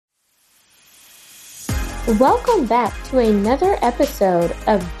Welcome back to another episode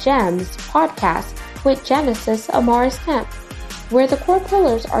of GEMS podcast with Genesis Amaris Kemp, where the core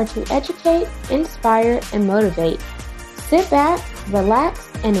pillars are to educate, inspire, and motivate. Sit back, relax,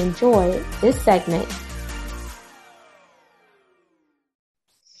 and enjoy this segment.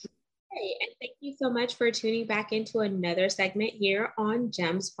 Hey, and thank you so much for tuning back into another segment here on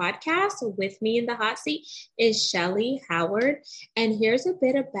GEMS podcast. With me in the hot seat is Shelly Howard, and here's a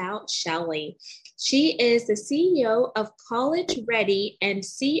bit about Shelly. She is the CEO of College Ready and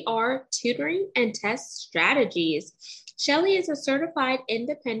CR Tutoring and Test Strategies. Shelly is a certified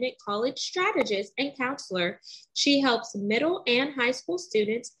independent college strategist and counselor. She helps middle and high school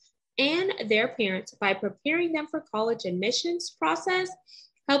students and their parents by preparing them for college admissions process,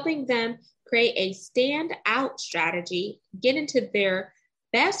 helping them create a standout strategy, get into their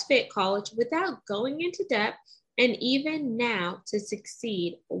best fit college without going into debt, and even now to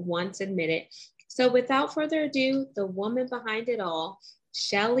succeed once admitted. So without further ado, the woman behind it all,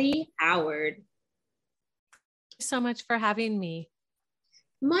 Shelly Howard. Thank you so much for having me.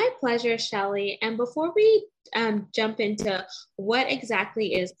 My pleasure, Shelly. And before we jump into what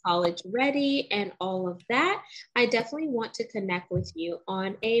exactly is College Ready and all of that, I definitely want to connect with you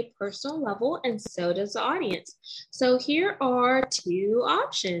on a personal level, and so does the audience. So here are two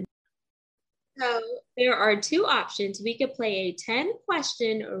options. So there are two options. We could play a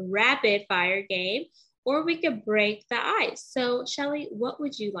 10-question rapid fire game, or we could break the ice. So Shelly, what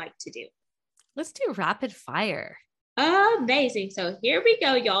would you like to do? Let's do rapid fire. Amazing. So here we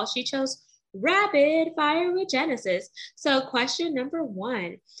go, y'all. She chose rapid fire with Genesis. So question number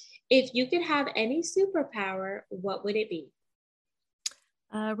 1, if you could have any superpower, what would it be?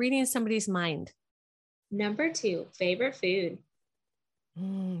 Reading somebody's mind. Number 2, favorite food?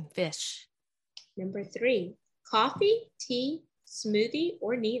 Fish. Number 3, coffee, tea, smoothie,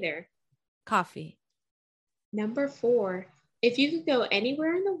 or neither? Coffee. Number 4, if you could go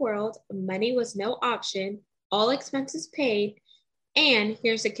anywhere in the world, money was no option, all expenses paid, and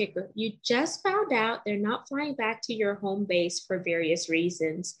here's the kicker, you just found out they're not flying back to your home base for various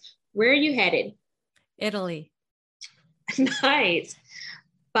reasons. Where are you headed? Italy. Nice.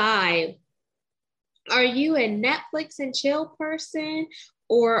 5, are you a Netflix and chill person,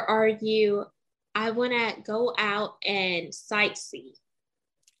 or are you, I want to go out and sightsee?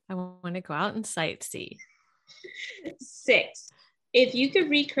 I want to go out and sightsee. 6, if you could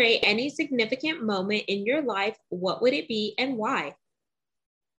recreate any significant moment in your life, what would it be and why?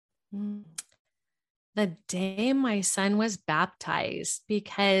 The day my son was baptized,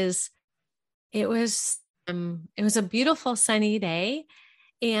 because it was a beautiful sunny day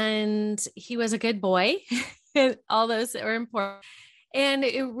and he was a good boy. All those that were important. And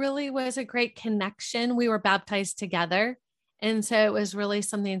it really was a great connection. We were baptized together. And so it was really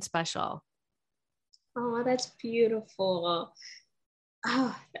something special. Oh, that's beautiful.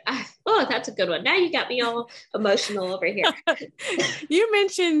 Oh, that's a good one. Now you got me all emotional over here. You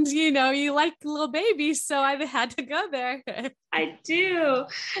mentioned, you like little babies, so I had to go there. I do.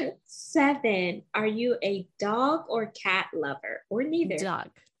 7, are you a dog or cat lover, or neither? Dog.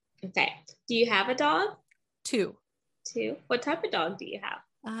 Okay. Do you have a dog? 2. What type of dog do you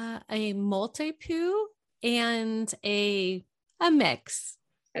have? A Maltipoo and a mix.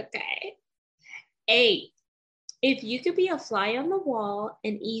 Okay. 8, if you could be a fly on the wall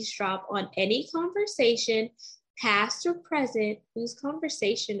and eavesdrop on any conversation, past or present, whose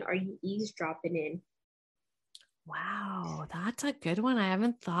conversation are you eavesdropping in? Wow, that's a good one I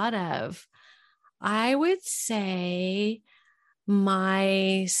haven't thought of. I would say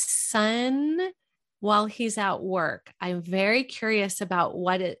my son while he's at work. I'm very curious about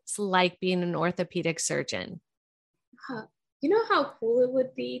what it's like being an orthopedic surgeon. You know how cool it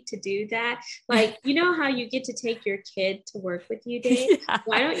would be to do that? Like, you know how you get to take your kid to work with you, Dave? Yeah.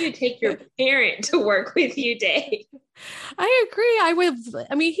 Why don't you take your parent to work with you, Dave? I agree.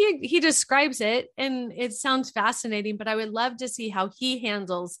 He describes it and it sounds fascinating, but I would love to see how he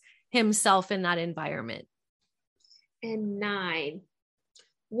handles himself in that environment. And 9,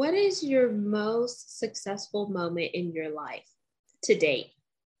 what is your most successful moment in your life to date?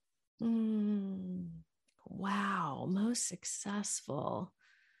 Wow, most successful.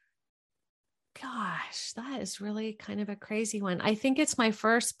 Gosh, that is really kind of a crazy one. I think it's my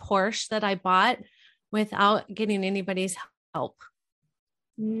first Porsche that I bought without getting anybody's help.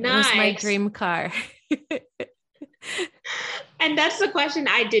 Nice. It was my dream car. And that's the question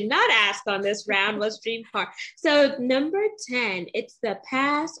I did not ask on this round, was dream car. So number 10, it's the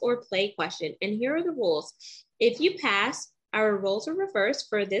pass or play question. And here are the rules. If you pass, Our roles are reversed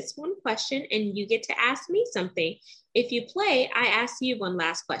for this one question, and you get to ask me something. If you play, I ask you one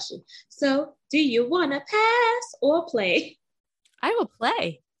last question. So, do you want to pass or play? I will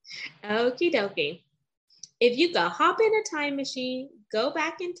play. Okie dokie. If you could hop in a time machine, go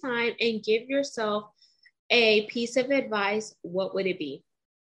back in time, and give yourself a piece of advice, what would it be?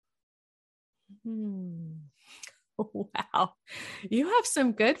 Wow. You have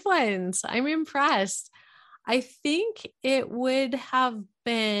some good ones. I'm impressed. I think it would have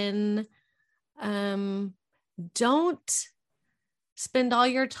been don't spend all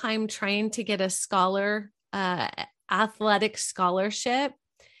your time trying to get a athletic scholarship.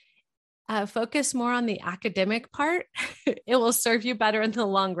 Focus more on the academic part. It will serve you better in the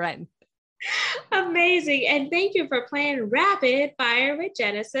long run. Amazing. And thank you for playing Rapid Fire with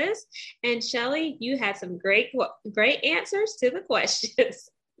Genesis. And Shelly, you had some great answers to the questions.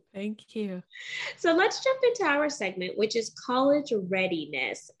 Thank you. So let's jump into our segment, which is college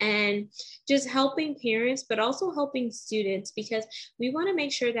readiness and just helping parents, but also helping students, because we want to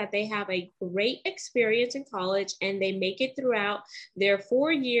make sure that they have a great experience in college and they make it throughout their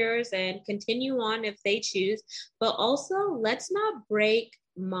 4 years and continue on if they choose. But also, let's not break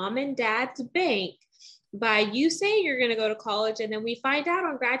mom and dad's bank by you saying you're going to go to college and then we find out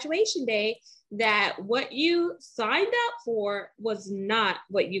on graduation day that what you signed up for was not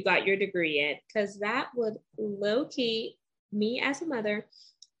what you got your degree in, because that would low-key, me as a mother,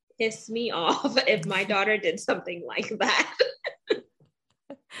 piss me off if my daughter did something like that.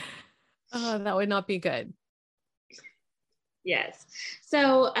 Oh, that would not be good. Yes.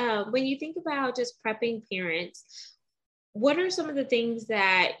 So when you think about just prepping parents, what are some of the things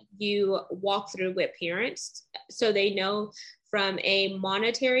that you walk through with parents so they know from a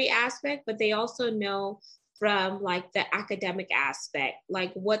monetary aspect, but they also know from like the academic aspect,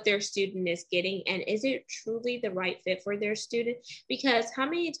 like what their student is getting and is it truly the right fit for their student? Because how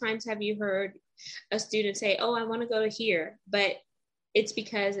many times have you heard a student say, oh, I want to go here, but it's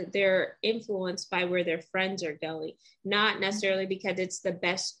because they're influenced by where their friends are going, not necessarily because it's the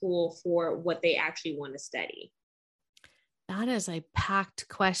best school for what they actually want to study. That is a packed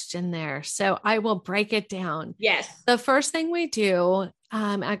question there. So I will break it down. Yes. The first thing we do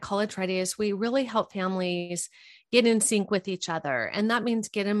at College Ready is we really help families get in sync with each other. And that means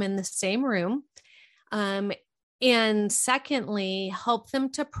get them in the same room. And secondly, help them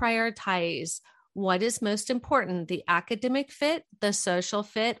to prioritize what is most important, the academic fit, the social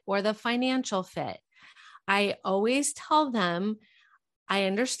fit, or the financial fit. I always tell them, I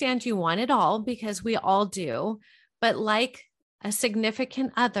understand you want it all because we all do. But like a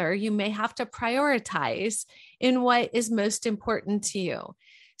significant other, you may have to prioritize in what is most important to you.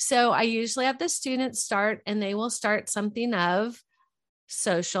 So I usually have the students start and they will start something of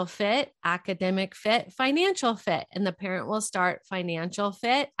social fit, academic fit, financial fit. And the parent will start financial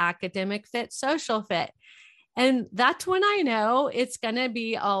fit, academic fit, social fit. And that's when I know it's going to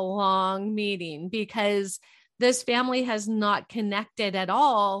be a long meeting because this family has not connected at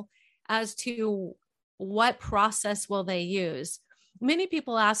all as to what process will they use. Many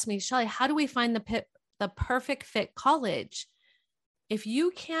people ask me, Shelly, how do we find the perfect fit college? If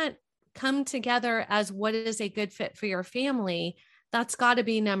you can't come together as what is a good fit for your family, that's got to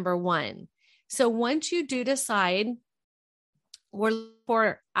be number one. So once you do decide we're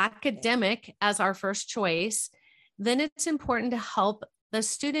for academic as our first choice, then it's important to help the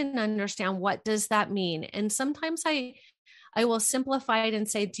student understand what does that mean. And sometimes I will simplify it and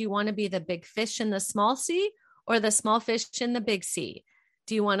say, do you want to be the big fish in the small sea or the small fish in the big sea?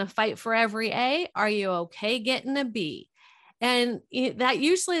 Do you want to fight for every A? Are you okay getting a B? And that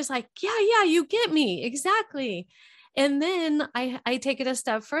usually is like, yeah, you get me. Exactly. And then I take it a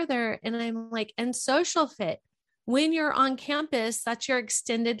step further and I'm like, and social fit. When you're on campus, that's your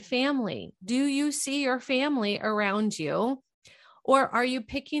extended family. Do you see your family around you? Or are you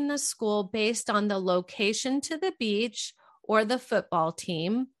picking the school based on the location to the beach or the football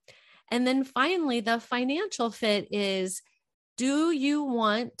team? And then finally, the financial fit is, do you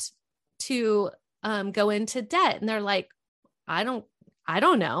want to go into debt? And they're like, I don't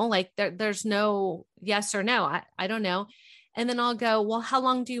know. Like there's no yes or no. I don't know. And then I'll go, well, how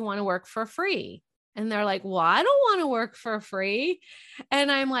long do you want to work for free? And they're like, well, I don't want to work for free.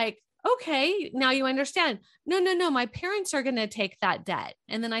 And I'm like, okay, now you understand. No, my parents are going to take that debt.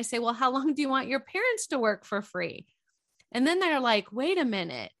 And then I say, well, how long do you want your parents to work for free? And then they're like, wait a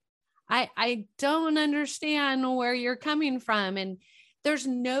minute, I don't understand where you're coming from. And there's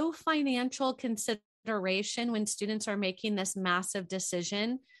no financial consideration when students are making this massive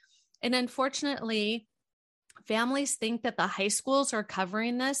decision. And unfortunately, families think that the high schools are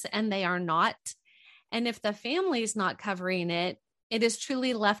covering this and they are not. And if the family's not covering it, it is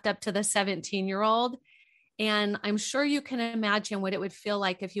truly left up to the 17-year-old. And I'm sure you can imagine what it would feel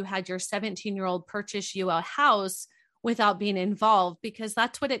like if you had your 17-year-old purchase you a house without being involved, because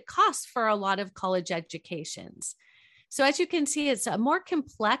that's what it costs for a lot of college educations. So as you can see, it's a more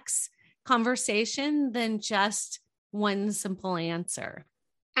complex conversation than just one simple answer.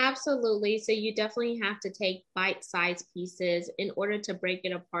 Absolutely. So you definitely have to take bite-sized pieces in order to break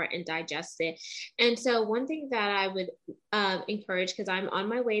it apart and digest it. And so one thing that I would encourage, because I'm on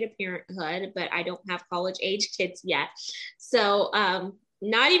my way to parenthood, but I don't have college age kids yet. So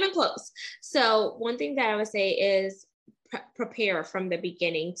not even close. So one thing that I would say is prepare from the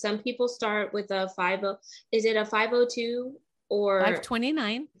beginning. Some people start with a 50, is it a 502 or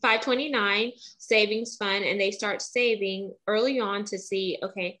 529 savings fund, and they start saving early on to see,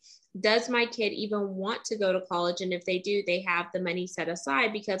 okay, does my kid even want to go to college? And if they do, they have the money set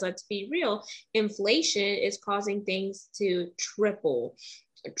aside, because let's be real, inflation is causing things to triple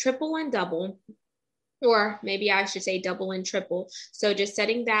and double, or maybe I should say double and triple. So just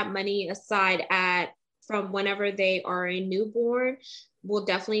setting that money aside from whenever they are a newborn will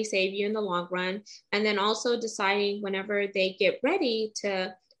definitely save you in the long run. And then also deciding whenever they get ready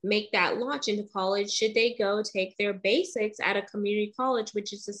to make that launch into college, should they go take their basics at a community college,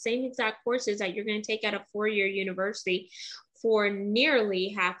 which is the same exact courses that you're going to take at a 4-year university for nearly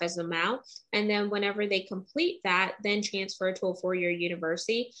half as amount. And then whenever they complete that, then transfer to a 4-year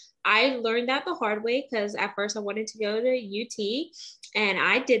university. I learned that the hard way, because at first I wanted to go to UT, and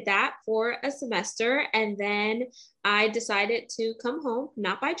I did that for a semester. And then I decided to come home,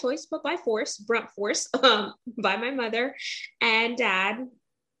 not by choice, but by force, brunt force, by my mother and dad.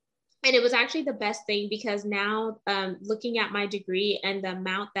 And it was actually the best thing, because now looking at my degree and the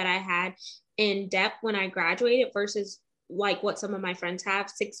amount that I had in debt when I graduated versus like what some of my friends have,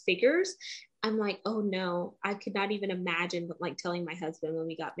 6 figures, I'm like, oh no, I could not even imagine like telling my husband when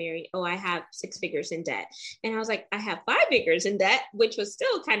we got married, oh, I have 6 figures in debt. And I was like, I have 5 figures in debt, which was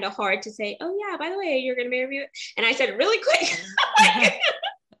still kind of hard to say, oh yeah, by the way, you're going to marry me. And I said it really quick.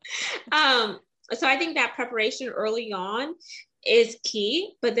 So I think that preparation early on is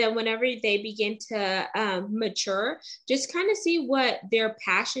key. But then whenever they begin to mature, just kind of see what their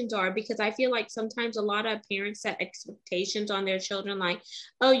passions are, because I feel like sometimes a lot of parents set expectations on their children, like,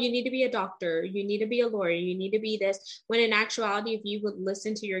 oh, you need to be a doctor, you need to be a lawyer, you need to be this, when in actuality, if you would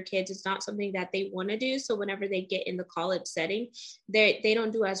listen to your kids, it's not something that they want to do. So whenever they get in the college setting, they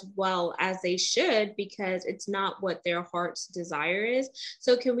don't do as well as they should, because it's not what their heart's desire is.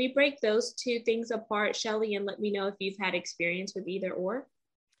 So can we break those two things apart, Shelly, and let me know if you've had experience with either or?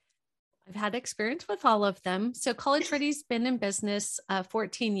 I've had experience with all of them. So College Ready's been in business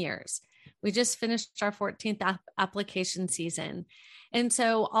 14 years. We just finished our 14th application season. And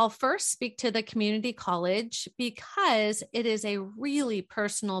so I'll first speak to the community college, because it is a really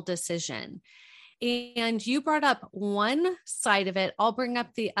personal decision. And you brought up one side of it. I'll bring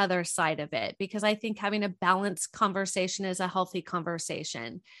up the other side of it, because I think having a balanced conversation is a healthy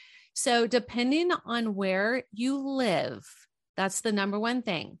conversation. So depending on where you live, that's the number one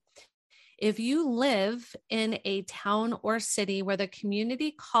thing. If you live in a town or city where the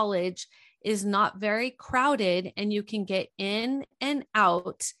community college is not very crowded and you can get in and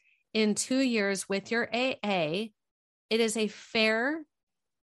out in 2 years with your AA, it is a fair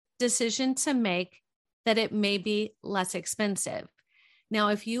decision to make that it may be less expensive. Now,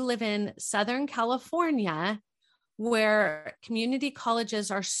 if you live in Southern California, where community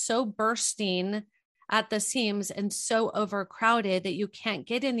colleges are so bursting at the seams and so overcrowded that you can't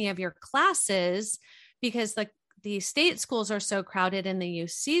get any of your classes because the state schools are so crowded and the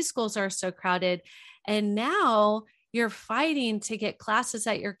UC schools are so crowded. And now you're fighting to get classes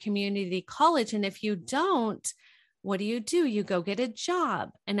at your community college. And if you don't, what do? You go get a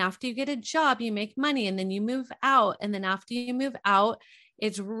job. And after you get a job, you make money and then you move out. And then after you move out,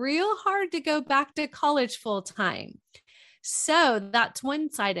 it's real hard to go back to college full time. So that's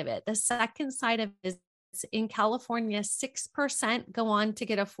one side of it. The second side of it is in California, 6% go on to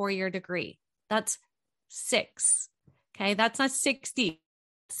get a 4-year degree. That's 6. Okay. That's not 60,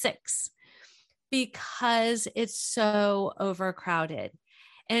 6, because it's so overcrowded.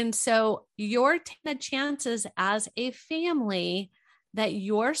 And so you're taking the chances as a family that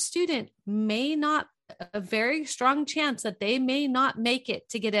your student may not, a very strong chance that they may not make it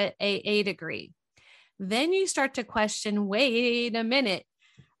to get an AA degree. Then you start to question, wait a minute.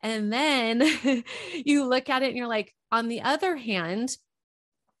 And then you look at it and you're like, on the other hand,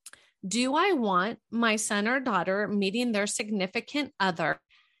 do I want my son or daughter meeting their significant other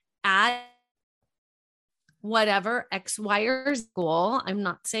at whatever X, Y, or school. I'm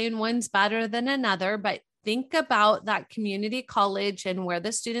not saying one's better than another, but think about that community college and where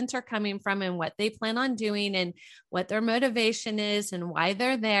the students are coming from and what they plan on doing and what their motivation is and why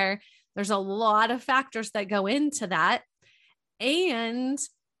they're there. There's a lot of factors that go into that. And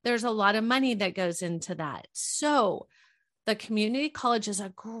there's a lot of money that goes into that. So the community college is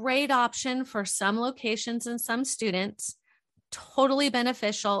a great option for some locations and some students, totally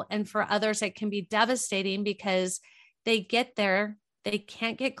beneficial. And for others, it can be devastating because they get there, they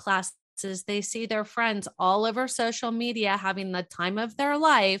can't get classes. They see their friends all over social media having the time of their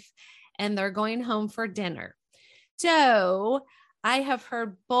life, and they're going home for dinner. So I have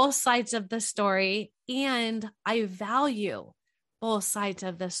heard both sides of the story, and I value both sides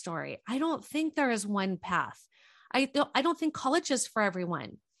of the story. I don't think there is one path. I don't think college is for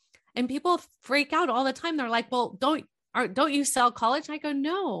everyone. And people freak out all the time. They're like, well, don't you sell college? I go,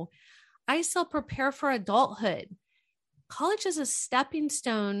 no, I sell prepare for adulthood. College is a stepping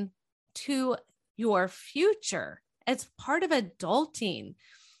stone to your future. It's part of adulting.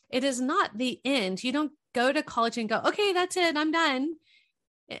 It is not the end. You don't go to college and go, okay, that's it, I'm done.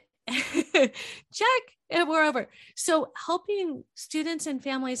 Check, and we're over. So helping students and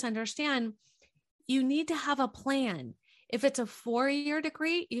families understand, you need to have a plan. If it's a 4-year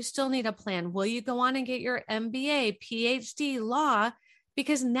degree, you still need a plan. Will you go on and get your MBA, PhD, law?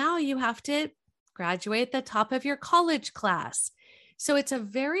 Because now you have to graduate at the top of your college class. So it's a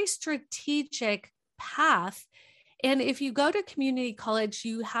very strategic path. And if you go to community college,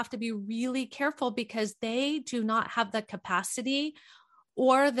 you have to be really careful because they do not have the capacity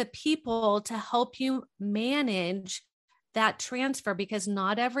or the people to help you manage that transfer, because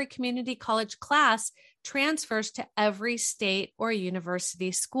not every community college class transfers to every state or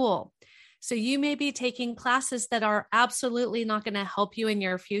university school. So you may be taking classes that are absolutely not going to help you in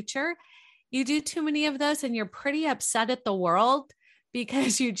your future. You do too many of those and you're pretty upset at the world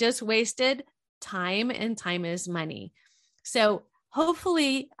because you just wasted time, and time is money. So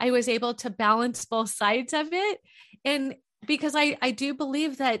hopefully I was able to balance both sides of it. And because I do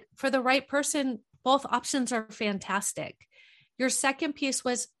believe that for the right person, both options are fantastic. Your second piece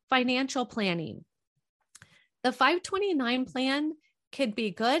was financial planning. The 529 plan could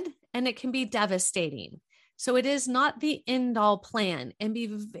be good and it can be devastating. So it is not the end all plan, and be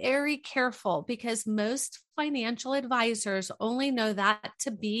very careful because most financial advisors only know that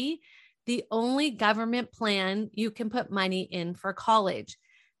to be the only government plan you can put money in for college.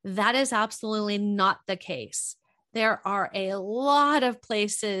 That is absolutely not the case. There are a lot of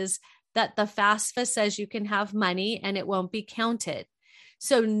places that the FAFSA says you can have money and it won't be counted.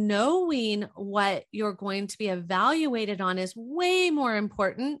 So knowing what you're going to be evaluated on is way more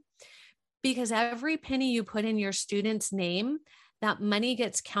important, because every penny you put in your student's name, that money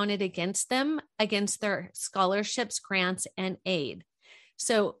gets counted against them, against their scholarships, grants, and aid.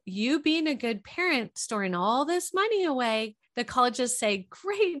 So you being a good parent, storing all this money away, the colleges say,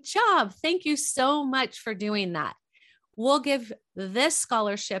 great job. Thank you so much for doing that. We'll give this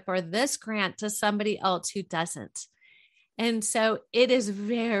scholarship or this grant to somebody else who doesn't. And so it is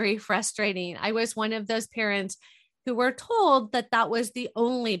very frustrating. I was one of those parents who were told that that was the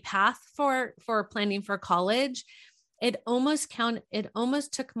only path for planning for college. It almost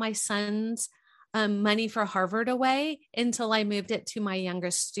took my son's money for Harvard away until I moved it to my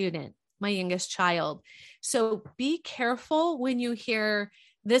youngest child. So be careful when you hear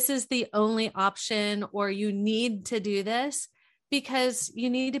this is the only option or you need to do this, because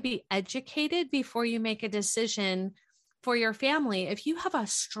you need to be educated before you make a decision for your family. If you have a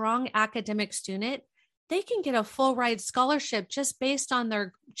strong academic student, they can get a full ride scholarship just based on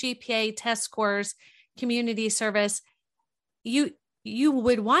their GPA, test scores, community service. You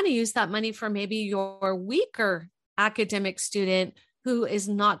would want to use that money for maybe your weaker academic student who is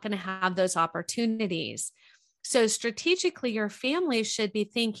not going to have those opportunities. So strategically, your family should be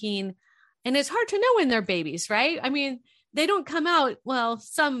thinking, and it's hard to know when they're babies, right? I mean, they don't come out, well,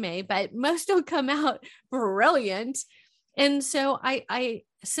 some may, but most don't come out brilliant. And so I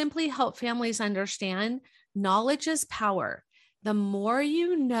simply help families understand knowledge is power. The more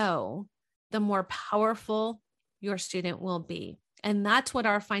you know, the more powerful your student will be. And that's what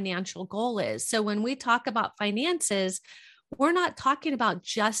our financial goal is. So when we talk about finances, we're not talking about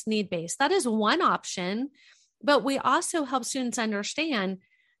just need-based. That is one option, but we also help students understand.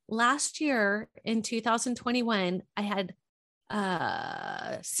 Last year in 2021, I had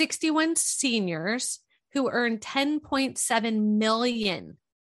 61 seniors who earned $10.7 million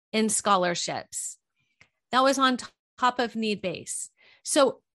in scholarships. That was on top of need-based.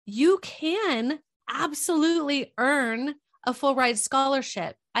 So you can absolutely earn a full ride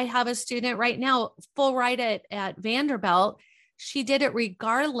scholarship. I have a student right now, full ride at Vanderbilt. She did it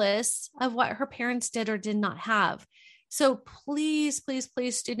regardless of what her parents did or did not have. So please, please,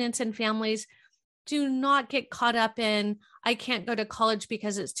 please, students and families, do not get caught up in, I can't go to college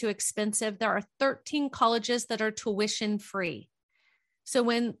because it's too expensive. There are 13 colleges that are tuition free. So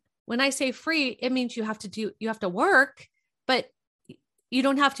when I say free, it means you have to work, but you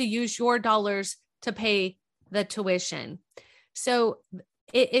don't have to use your dollars to pay the tuition. So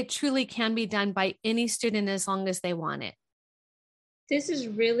it truly can be done by any student as long as they want it. This is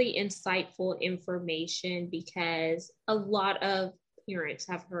really insightful information because a lot of parents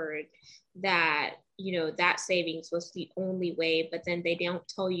have heard that, that savings was the only way, but then they don't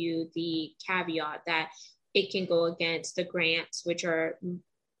tell you the caveat that it can go against the grants,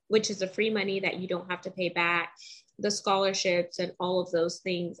 which is the free money that you don't have to pay back, the scholarships and all of those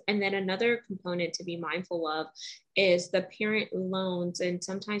things. And then another component to be mindful of is the parent loans. And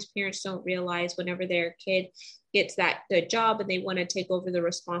sometimes parents don't realize whenever their kid gets that good job and they want to take over the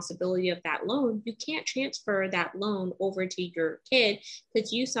responsibility of that loan, you can't transfer that loan over to your kid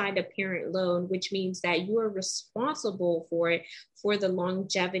because you signed a parent loan, which means that you are responsible for it for the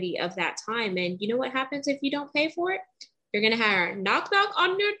longevity of that time. And you know what happens if you don't pay for it? You're going to have knock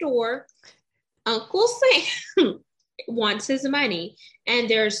on your door. Uncle Sam wants his money and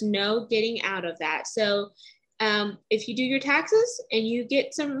there's no getting out of that. So if you do your taxes and you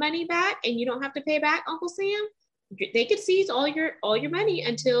get some money back and you don't have to pay back Uncle Sam, they could seize all your money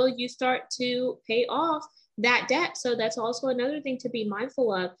until you start to pay off that debt. So that's also another thing to be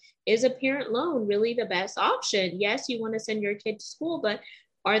mindful of. Is a parent loan really the best option? Yes, you want to send your kid to school, but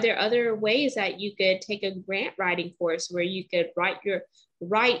are there other ways that you could take a grant writing course where you could write your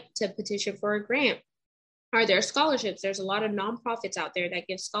right to petition for a grant? Are there scholarships? There's a lot of nonprofits out there that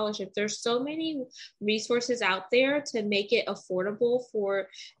give scholarships. There's so many resources out there to make it affordable for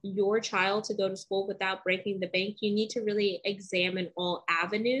your child to go to school without breaking the bank. You need to really examine all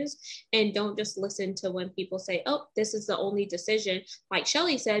avenues and don't just listen to when people say, oh, this is the only decision, like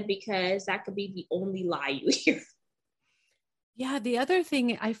Shelly said, because that could be the only lie you hear. Yeah. The other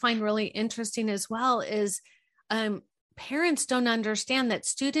thing I find really interesting as well is parents don't understand that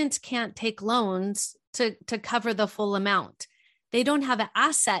students can't take loans to cover the full amount. They don't have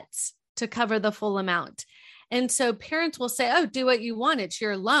assets to cover the full amount. And so parents will say, oh, do what you want. It's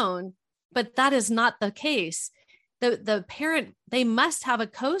your loan. But that is not the case. The parent, they must have a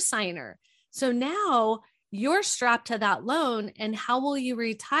co-signer. So now you're strapped to that loan, and how will you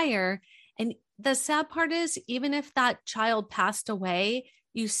retire? And the sad part is, even if that child passed away,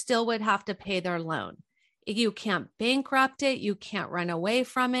 you still would have to pay their loan. You can't bankrupt it. You can't run away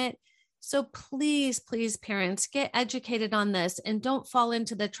from it. So please, please, parents, get educated on this and don't fall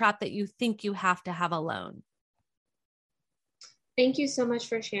into the trap that you think you have to have a loan. Thank you so much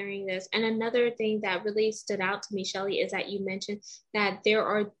for sharing this. And another thing that really stood out to me, Shelly, is that you mentioned that there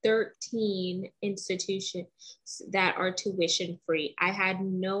are 13 institutions that are tuition free. I had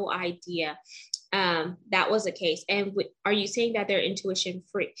no idea that was the case. And are you saying that they're tuition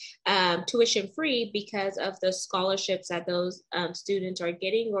free because of the scholarships that those students are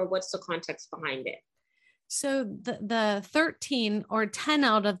getting, or what's the context behind it? So the 13, or 10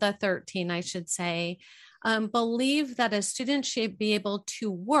 out of the 13, I should say, believe that a student should be able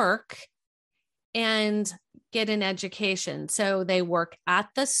to work and get an education. So they work at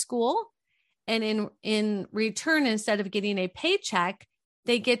the school, and in return, instead of getting a paycheck,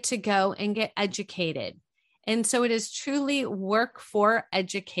 they get to go and get educated. And so it is truly work for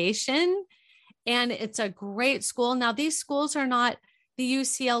education. And it's a great school. Now, these schools are not the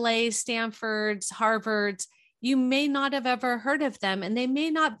UCLA, Stanfords, Harvards. You may not have ever heard of them, and they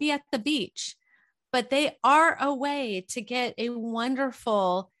may not be at the beach, but they are a way to get a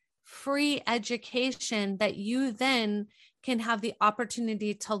wonderful free education that you then can have the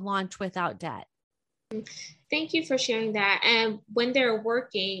opportunity to launch without debt. Thank you for sharing that. And when they're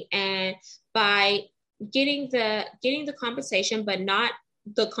working, and by getting the compensation, but not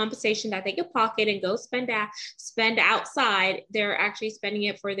the compensation that they could pocket and go spend outside, they're actually spending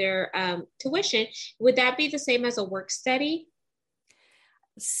it for their tuition. Would that be the same as a work study?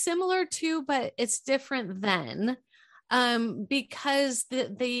 Similar to, but it's different then, because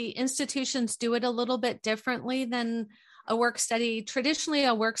the institutions do it a little bit differently than a work study. Traditionally,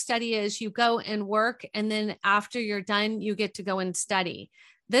 a work study is you go and work, and then after you're done, you get to go and study.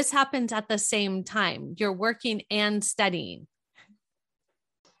 This happens at the same time. You're working and studying.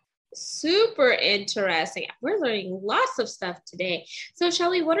 Super interesting. We're learning lots of stuff today. So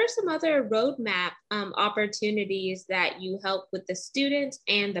Shelly, what are some other roadmap opportunities that you help with the students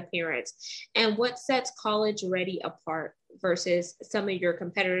and the parents? And what sets College Ready apart? versus some of your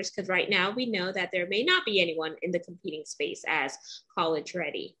competitors? Because right now we know that there may not be anyone in the competing space as college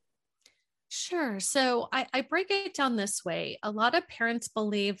ready. Sure. So I break it down this way. A lot of parents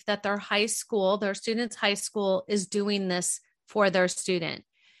believe that their student's high school is doing this for their student.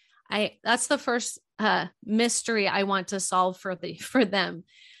 That's the first mystery I want to solve for them.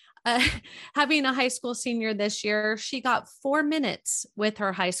 Uh, Having a high school senior this year, she got 4 minutes with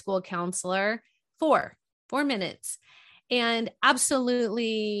her high school counselor, 4 minutes. And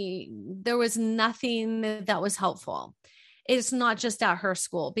absolutely, there was nothing that was helpful. It's not just at her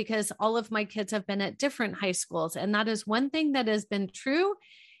school, because all of my kids have been at different high schools. And that is one thing that has been true,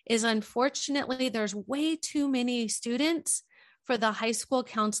 is unfortunately, there's way too many students for the high school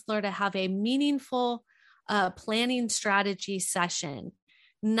counselor to have a meaningful planning strategy session.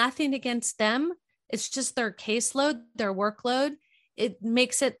 Nothing against them. It's just their caseload, their workload. It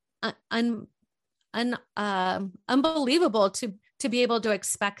makes it unbelievable to be able to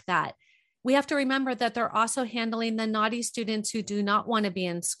expect that. We have to remember that they're also handling the naughty students who do not want to be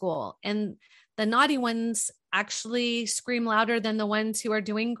in school. And the naughty ones actually scream louder than the ones who are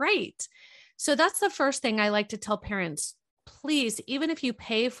doing great. So that's the first thing I like to tell parents. Please, even if you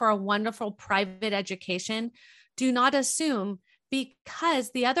pay for a wonderful private education, do not assume,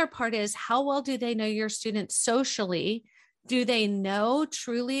 because the other part is, how well do they know your students socially? Do they know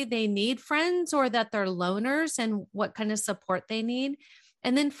truly they need friends, or that they're loners, and what kind of support they need?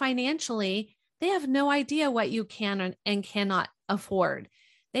 And then financially, they have no idea what you can and cannot afford.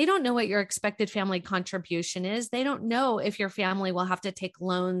 They don't know what your expected family contribution is. They don't know if your family will have to take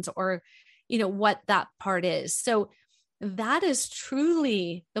loans, or, what that part is. So that is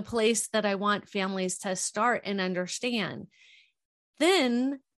truly the place that I want families to start and understand.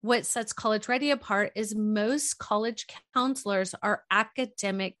 Then what sets College Ready apart is most college counselors are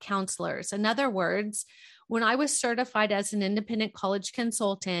academic counselors. In other words, when I was certified as an independent college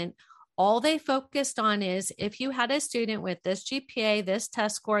consultant, all they focused on is, if you had a student with this GPA, this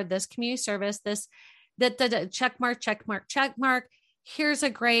test score, this community service, this check mark, here's a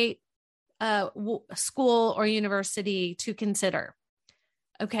great school or university to consider.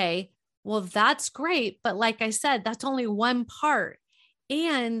 Okay, well, that's great. But like I said, that's only one part.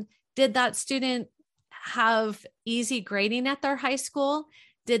 And did that student have easy grading at their high school?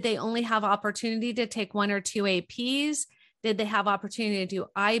 Did they only have opportunity to take 1 or 2 APs? Did they have opportunity to do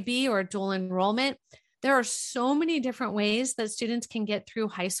IB or dual enrollment? There are so many different ways that students can get through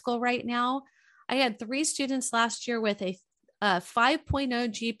high school right now. I had 3 students last year with a 5.0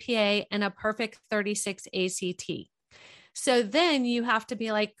 GPA and a perfect 36 ACT. So then you have to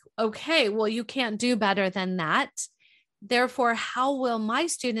be like, okay, well, you can't do better than that. Therefore, how will my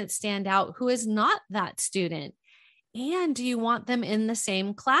student stand out who is not that student? And do you want them in the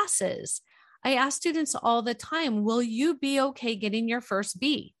same classes? I ask students all the time, will you be okay getting your first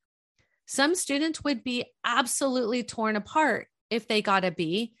B? Some students would be absolutely torn apart if they got a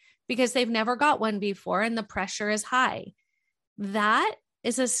B, because they've never got one before and the pressure is high. That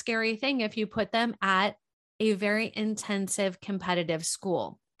is a scary thing if you put them at a very intensive competitive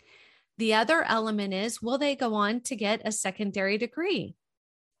school. The other element is, will they go on to get a secondary degree?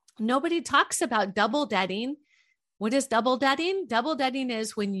 Nobody talks about double debting. What is double debting? Double debting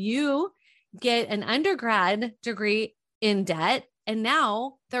is when you get an undergrad degree in debt, and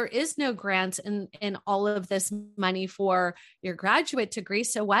now there is no grants in all of this money for your graduate degree.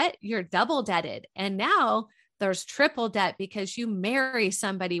 So what? You're double debted. And now there's triple debt because you marry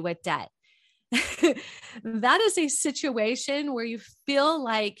somebody with debt. That is a situation where you feel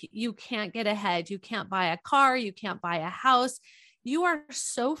like you can't get ahead. You can't buy a car. You can't buy a house. You are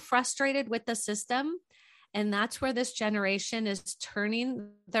so frustrated with the system. And that's where this generation is turning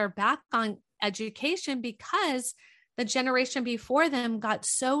their back on education, because the generation before them got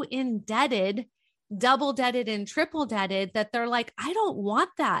so indebted, double debted and triple debted, that they're like, I don't want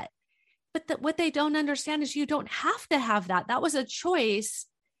that. But what they don't understand is you don't have to have that. That was a choice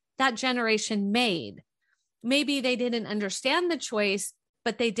that generation made. Maybe they didn't understand the choice,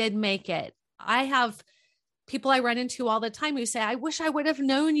 but they did make it. I have people I run into all the time who say, I wish I would have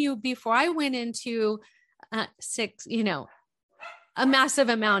known you before I went into a massive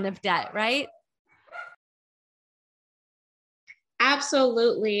amount of debt, right?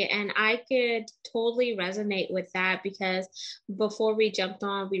 Absolutely. And I could totally resonate with that, because before we jumped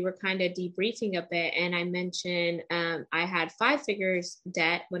on, we were kind of debriefing a bit. And I mentioned I had 5 figures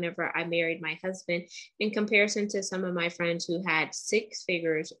debt whenever I married my husband, in comparison to some of my friends who had 6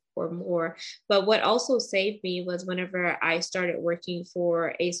 figures or more. But what also saved me was whenever I started working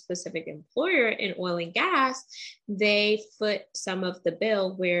for a specific employer in oil and gas, they foot some of the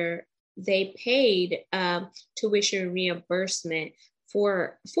bill where they paid tuition reimbursement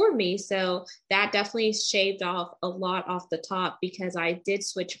for me. So that definitely shaved off a lot off the top, because I did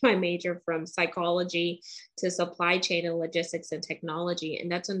switch my major from psychology to supply chain and logistics and technology.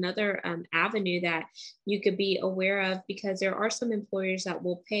 And that's another avenue that you could be aware of, because there are some employers that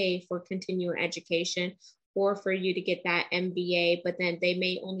will pay for continuing education or for you to get that MBA, but then they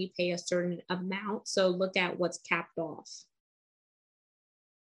may only pay a certain amount. So look at what's capped off.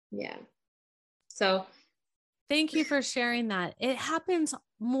 Yeah. So thank you for sharing that. It happens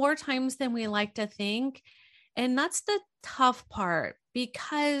more times than we like to think. And that's the tough part,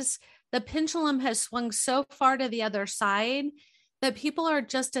 because the pendulum has swung so far to the other side that people are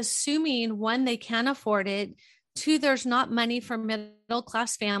just assuming, one, they can't afford it. Two, there's not money for middle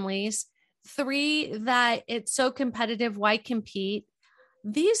class families. Three, that it's so competitive, why compete?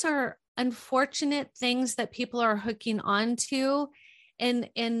 These are unfortunate things that people are hooking onto and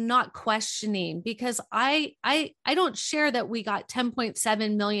not questioning, because I don't share that we got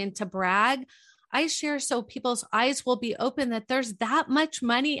 10.7 million to brag. I share so people's eyes will be open that there's that much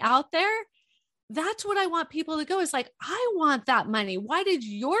money out there. That's what I want people to go, is like, I want that money. Why did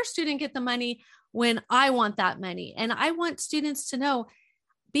your student get the money when I want that money? And I want students to know,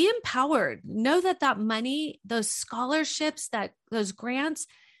 be empowered, know that that money, those scholarships, that those grants,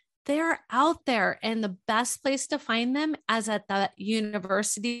 they're out there, and the best place to find them is at the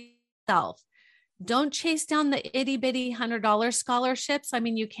university itself. Don't chase down the itty bitty $100 scholarships. I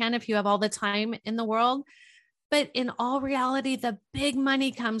mean, you can if you have all the time in the world, but in all reality, the big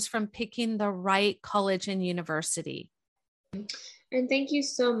money comes from picking the right college and university. And thank you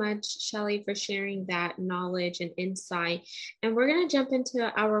so much, Shelly, for sharing that knowledge and insight. And we're going to jump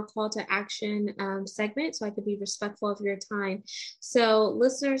into our call to action segment, so I could be respectful of your time. So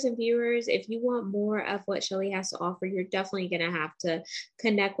listeners and viewers, if you want more of what Shelly has to offer, you're definitely going to have to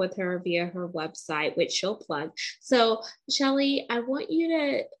connect with her via her website, which she'll plug. So Shelly, I want you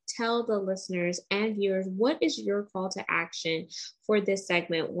to tell the listeners and viewers, what is your call to action for this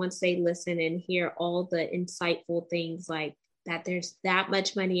segment once they listen and hear all the insightful things, like that there's that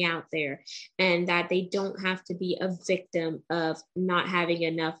much money out there and that they don't have to be a victim of not having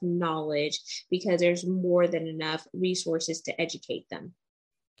enough knowledge, because there's more than enough resources to educate them?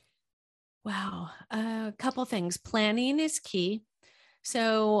 Wow. A couple things. Planning is key.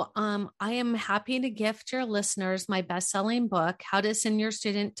 So I am happy to gift your listeners my best-selling book, How to Send Your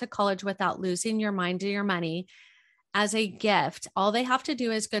Student to College Without Losing Your Mind to Your Money, as a gift. All they have to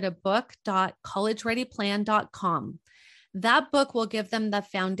do is go to book.collegereadyplan.com. That book will give them the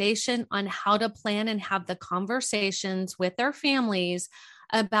foundation on how to plan and have the conversations with their families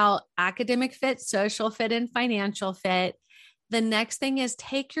about academic fit, social fit, and financial fit. The next thing is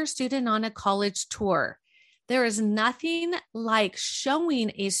take your student on a college tour. There is nothing like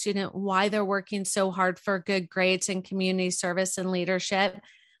showing a student why they're working so hard for good grades and community service and leadership,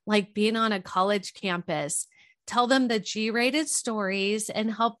 like being on a college campus. Tell them the G-rated stories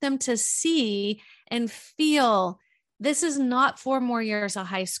and help them to see and feel this is not 4 more years of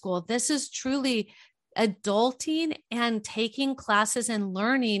high school. This is truly adulting and taking classes and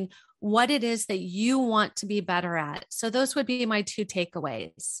learning what it is that you want to be better at. So those would be my 2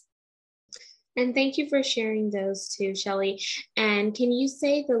 takeaways. And thank you for sharing those too, Shelly. And can you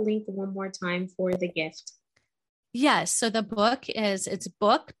say the link one more time for the gift? Yes. So the book is, it's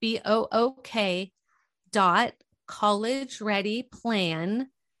book, BOOK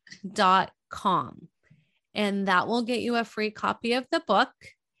collegereadyplan.com. And that will get you a free copy of the book.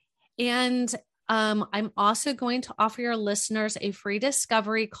 And I'm also going to offer your listeners a free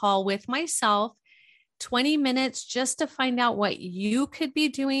discovery call with myself, 20 minutes, just to find out what you could be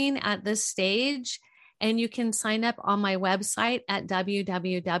doing at this stage. And you can sign up on my website at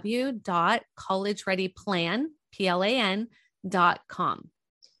www.collegereadyplan.com.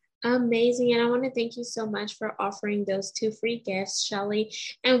 Amazing. And I want to thank you so much for offering those 2 free gifts, Shelly.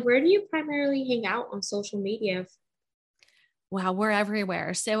 And where do you primarily hang out on social media? Wow, we're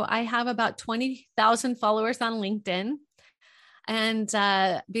everywhere. So I have about 20,000 followers on LinkedIn. And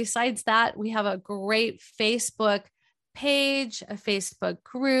besides that, we have a great Facebook page, a Facebook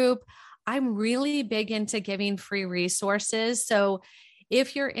group. I'm really big into giving free resources. So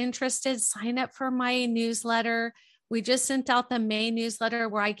if you're interested, sign up for my newsletter. We just sent out the May newsletter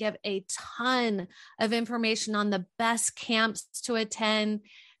where I give a ton of information on the best camps to attend,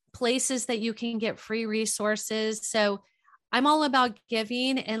 places that you can get free resources. So I'm all about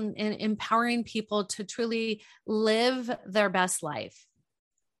giving and empowering people to truly live their best life.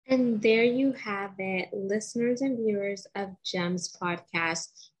 And there you have it, listeners and viewers of GEMS podcast,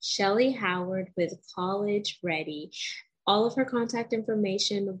 Shelly Howard with College Ready. All of her contact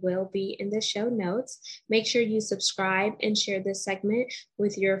information will be in the show notes. Make sure you subscribe and share this segment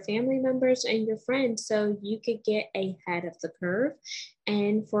with your family members and your friends so you could get ahead of the curve.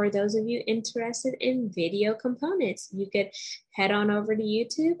 And for those of you interested in video components, you could head on over to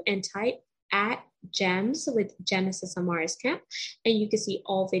YouTube and type at Gems with Genesis Amaris Kemp, and you can see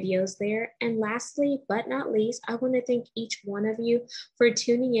all videos there. And lastly, but not least, I want to thank each one of you for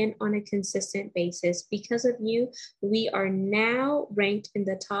tuning in on a consistent basis. Because of you, we are now ranked in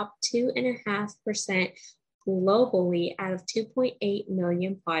the top 2.5% globally out of 2.8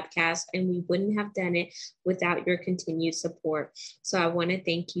 million podcasts, and we wouldn't have done it without your continued support. So I want to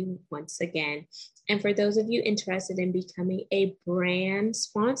thank you once again. And for those of you interested in becoming a brand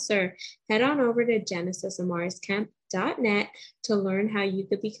sponsor, head on over to genesisamarisKemp.net to learn how you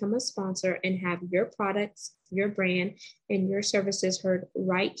could become a sponsor and have your products, your brand, and your services heard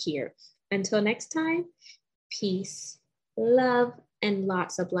right here. Until next time, peace, love, and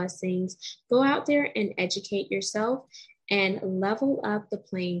lots of blessings. Go out there and educate yourself and level up the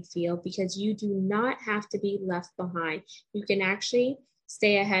playing field, because you do not have to be left behind. You can actually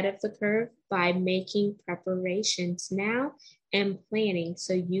stay ahead of the curve by making preparations now and planning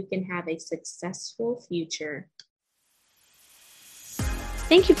so you can have a successful future.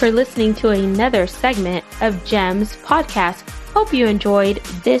 Thank you for listening to another segment of Gems Podcast. Hope you enjoyed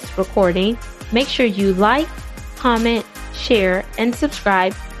this recording. Make sure you like, comment, share, and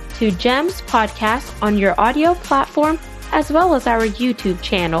subscribe to Gems Podcast on your audio platform, as well as our YouTube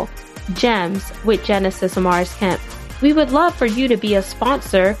channel, Gems with Genesis Amaris Kemp. We would love for you to be a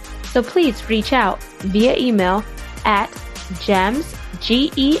sponsor, so please reach out via email at gems,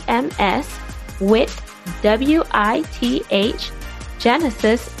 GEMS, with WITH,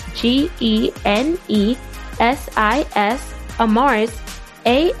 Genesis, GENESIS, Amaris,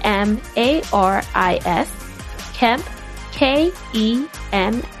 AMARIS, Kemp, KEMP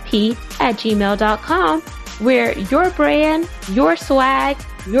 @gmail.com, where your brand, your swag,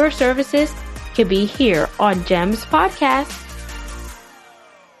 your services could be here on Gems Podcast.